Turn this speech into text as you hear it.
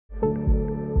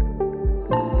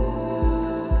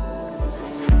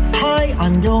Hi,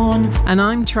 I'm Dawn. And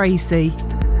I'm Tracy.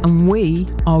 And we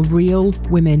are Real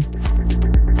Women.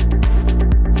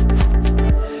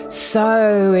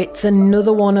 So it's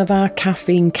another one of our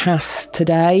caffeine casts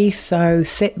today. So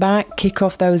sit back, kick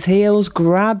off those heels,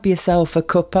 grab yourself a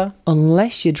cuppa.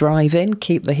 Unless you're driving,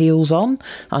 keep the heels on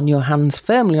and your hands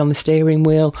firmly on the steering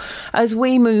wheel as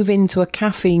we move into a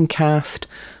caffeine cast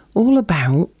all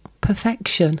about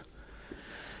perfection.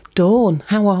 Dawn,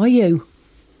 how are you?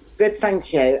 Good,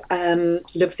 thank you.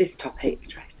 Love this topic,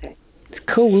 Tracy. It's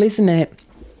cool, isn't it?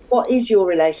 What is your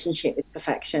relationship with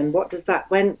perfection? What does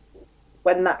that, when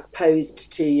that's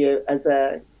posed to you as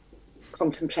a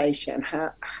contemplation,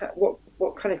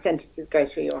 what kind of sentences go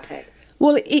through your head?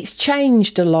 Well, it's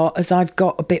changed a lot as I've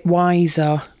got a bit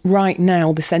wiser. Right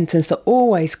now, the sentence that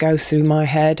always goes through my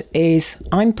head is,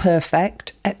 I'm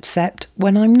perfect, except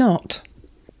when I'm not.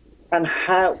 And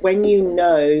when you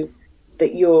know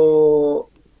that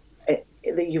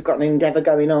that you've got an endeavour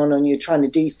going on and you're trying to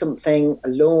do something, a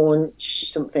launch,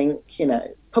 something,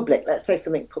 public, let's say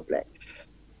something public,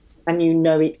 and you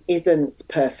know it isn't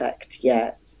perfect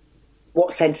yet,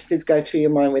 what sentences go through your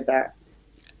mind with that?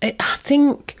 I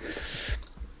think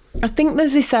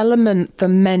there's this element for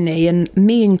many, and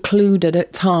me included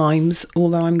at times,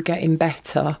 although I'm getting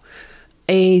better,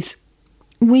 is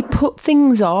we put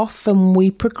things off and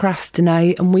we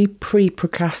procrastinate and we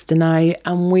pre-procrastinate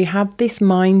and we have this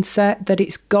mindset that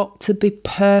it's got to be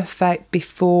perfect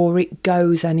before it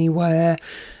goes anywhere.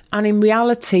 And in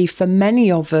reality, for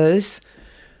many of us,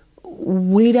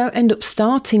 we don't end up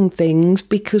starting things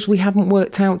because we haven't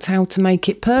worked out how to make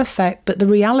it perfect. But the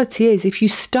reality is, if you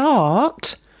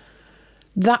start,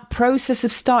 that process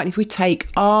of starting, if we take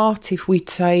art, if we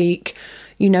take,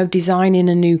 designing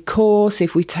a new course,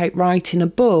 if we take writing a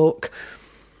book,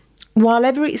 while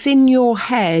ever it's in your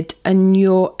head and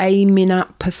you're aiming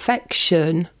at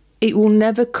perfection, it will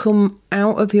never come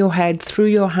out of your head, through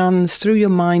your hands, through your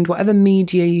mind, whatever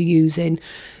media you're using.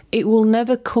 It will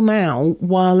never come out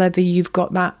while ever you've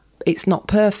got that, it's not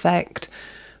perfect.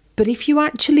 But if you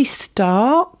actually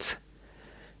start,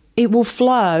 it will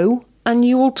flow and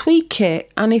you will tweak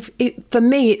it. And for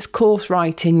me, it's course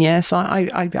writing, yes.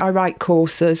 I write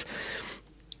courses.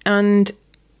 And,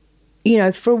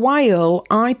 for a while,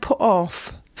 I put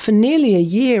off, for nearly a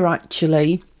year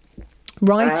actually,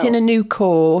 writing a new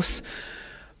course,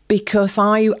 because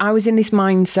I was in this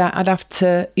mindset I'd have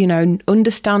to,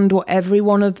 understand what every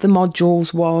one of the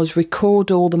modules was,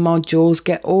 record all the modules,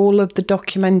 get all of the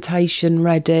documentation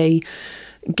ready,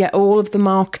 get all of the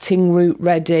marketing route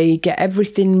ready, get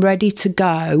everything ready to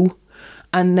go,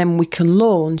 and then we can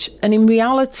launch. And in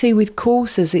reality, with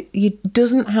courses, it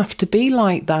doesn't have to be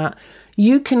like that.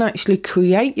 You can actually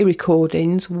create your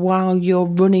recordings while you're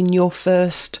running your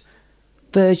first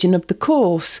version of the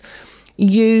course.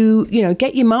 You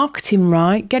get your marketing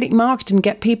right, get it marketed and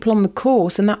get people on the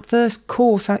course, and that first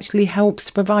course actually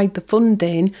helps provide the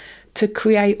funding to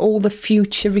create all the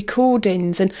future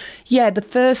recordings. And the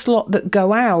first lot that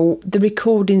go out, the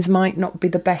recordings might not be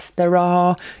the best there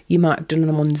are. You might have done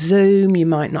them on Zoom, you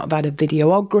might not have had a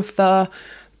videographer,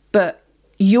 but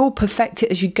you'll perfect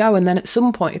it as you go. And then at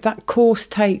some point, if that course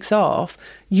takes off,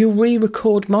 you'll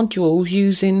re-record modules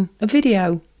using a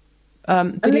videographer.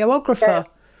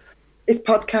 This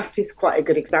podcast is quite a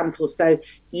good example. So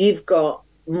you've got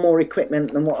more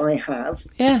equipment than what I have.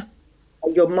 Yeah.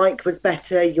 Your mic was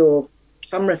better, your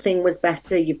camera thing was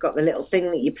better, you've got the little thing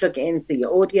that you plug it in so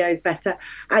your audio is better.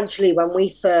 Actually, when we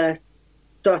first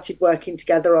started working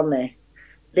together on this,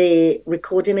 the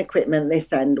recording equipment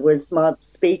this end was my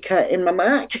speaker in my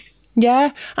Mac.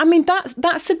 Yeah, I mean,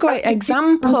 that's a great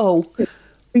example.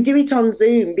 We do it on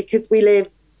Zoom because we live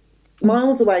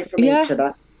miles away from each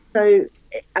other. So,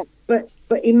 but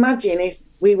imagine if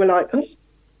we were like,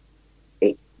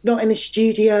 it's not in a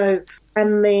studio,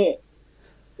 and the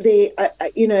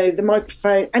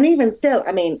microphone, and even still,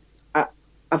 I mean,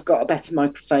 I've got a better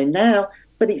microphone now,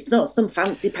 but it's not some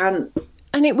fancy pants.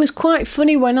 And it was quite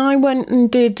funny when I went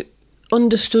and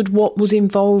understood what was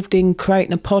involved in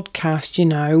creating a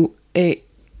podcast.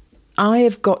 I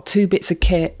have got 2 bits of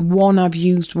kit. One I've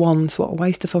used once. What a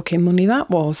waste of fucking money that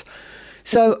was.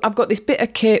 So I've got this bit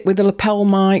of kit with a lapel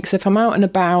mic. So if I'm out and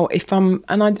about,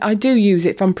 I do use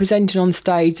it, if I'm presenting on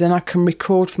stage, then I can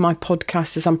record for my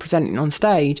podcast as I'm presenting on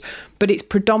stage. But it's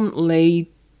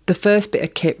predominantly the first bit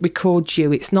of kit records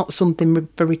you. It's not something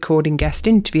for recording guest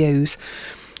interviews.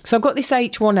 So I've got this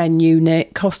H1N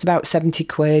unit, cost about 70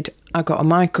 quid. I got a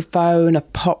microphone, a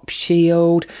pop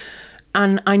shield,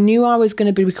 and I knew I was going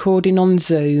to be recording on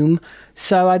Zoom.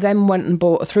 So I then went and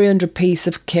bought a 300 piece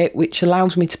of kit, which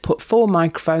allows me to put 4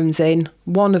 microphones in,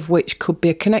 one of which could be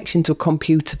a connection to a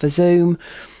computer for Zoom.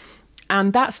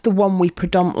 And that's the one we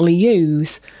predominantly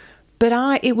use.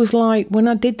 But it was like, when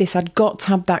I did this, I'd got to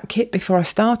have that kit before I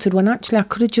started, when actually I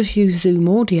could have just used Zoom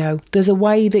audio. There's a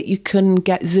way that you can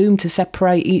get Zoom to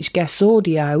separate each guest's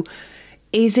audio.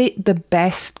 Is it the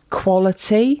best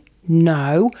quality?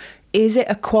 No. Is it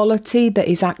a quality that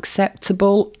is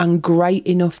acceptable and great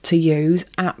enough to use?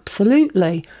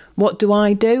 Absolutely. What do?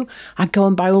 I go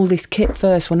and buy all this kit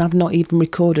first when I've not even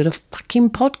recorded a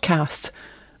fucking podcast.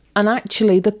 And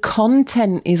actually, the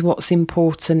content is what's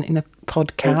important in a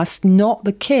podcast, not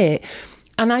the kit.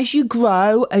 And as you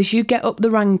grow, as you get up the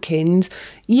rankings,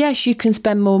 yes, you can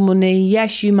spend more money.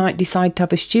 Yes, you might decide to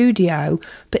have a studio.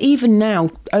 But even now,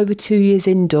 over 2 years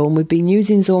in, Dawn, we've been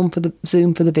using Zoom for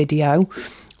the video.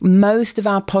 Most of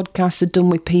our podcasts are done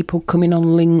with people coming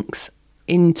on links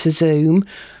into Zoom.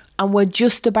 And we're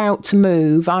just about to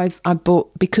move. I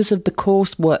bought, because of the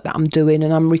coursework that I'm doing,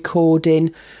 and I'm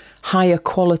recording higher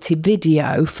quality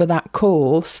video for that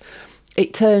course,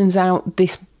 it turns out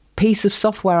this piece of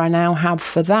software I now have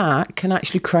for that can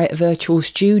actually create a virtual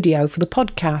studio for the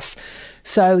podcast.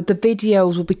 So the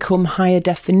videos will become higher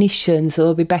definition, so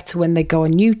they'll be better when they go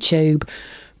on YouTube.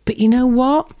 But you know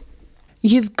what?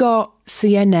 You've got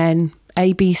CNN,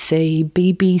 ABC,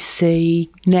 BBC,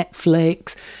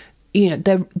 Netflix. You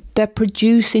know, they're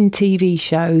producing TV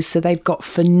shows, so they've got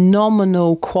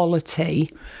phenomenal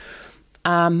quality,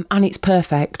 and it's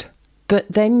perfect. But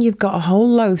then you've got a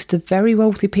whole host of very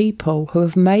wealthy people who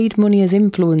have made money as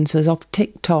influencers off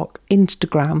TikTok,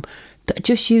 Instagram, that are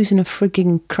just using a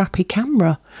frigging crappy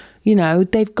camera. You know,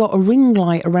 they've got a ring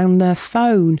light around their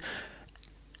phone.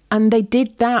 And they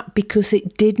did that because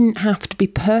it didn't have to be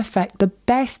perfect. The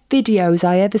best videos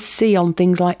I ever see on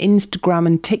things like Instagram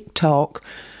and TikTok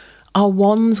are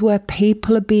ones where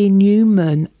people are being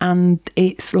human, and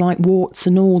it's like warts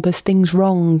and all, there's things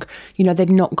wrong. You know, they've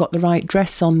not got the right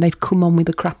dress on, they've come on with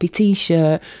a crappy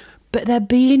t-shirt, but they're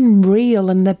being real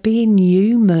and they're being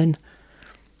human.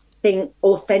 I think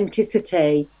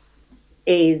authenticity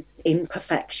is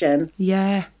imperfection.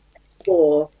 Yeah.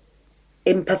 Or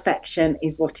imperfection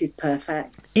is what is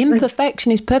perfect.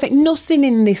 Imperfection is perfect. Nothing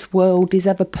in this world is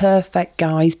ever perfect,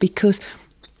 guys, because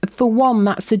for one,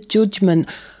 that's a judgment.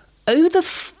 Who the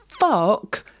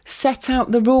fuck set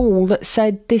out the rule that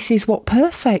said this is what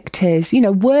perfect is? You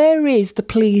know, where is the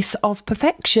police of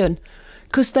perfection?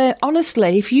 Because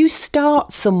honestly, if you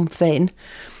start something,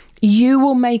 you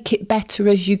will make it better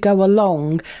as you go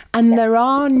along. And there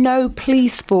are no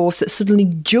police force that suddenly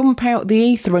jump out the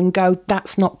ether and go,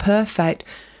 that's not perfect.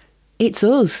 It's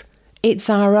us. It's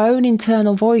our own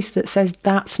internal voice that says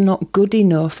that's not good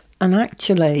enough. And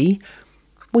actually,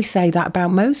 we say that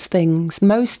about most things.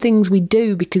 Most things we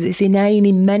do because it's inane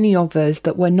in many of us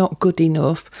that we're not good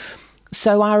enough.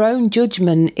 So our own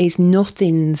judgment is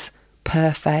nothing's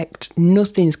perfect,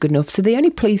 nothing's good enough. So the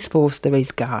only police force there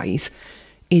is, guys,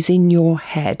 is in your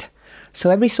head. So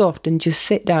every so often, just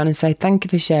sit down and say, thank you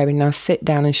for sharing. Now sit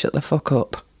down and shut the fuck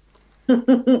up.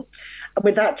 And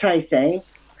with that, Tracy,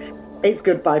 it's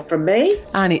goodbye from me.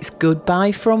 And it's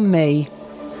goodbye from me.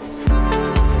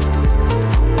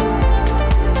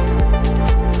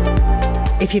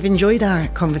 If you've enjoyed our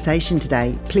conversation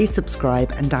today, please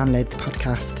subscribe and download the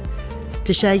podcast.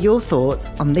 To share your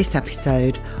thoughts on this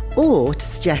episode or to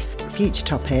suggest future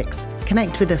topics,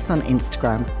 connect with us on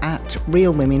Instagram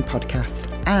 @RealWomenPodcast.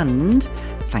 And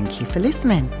thank you for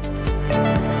listening.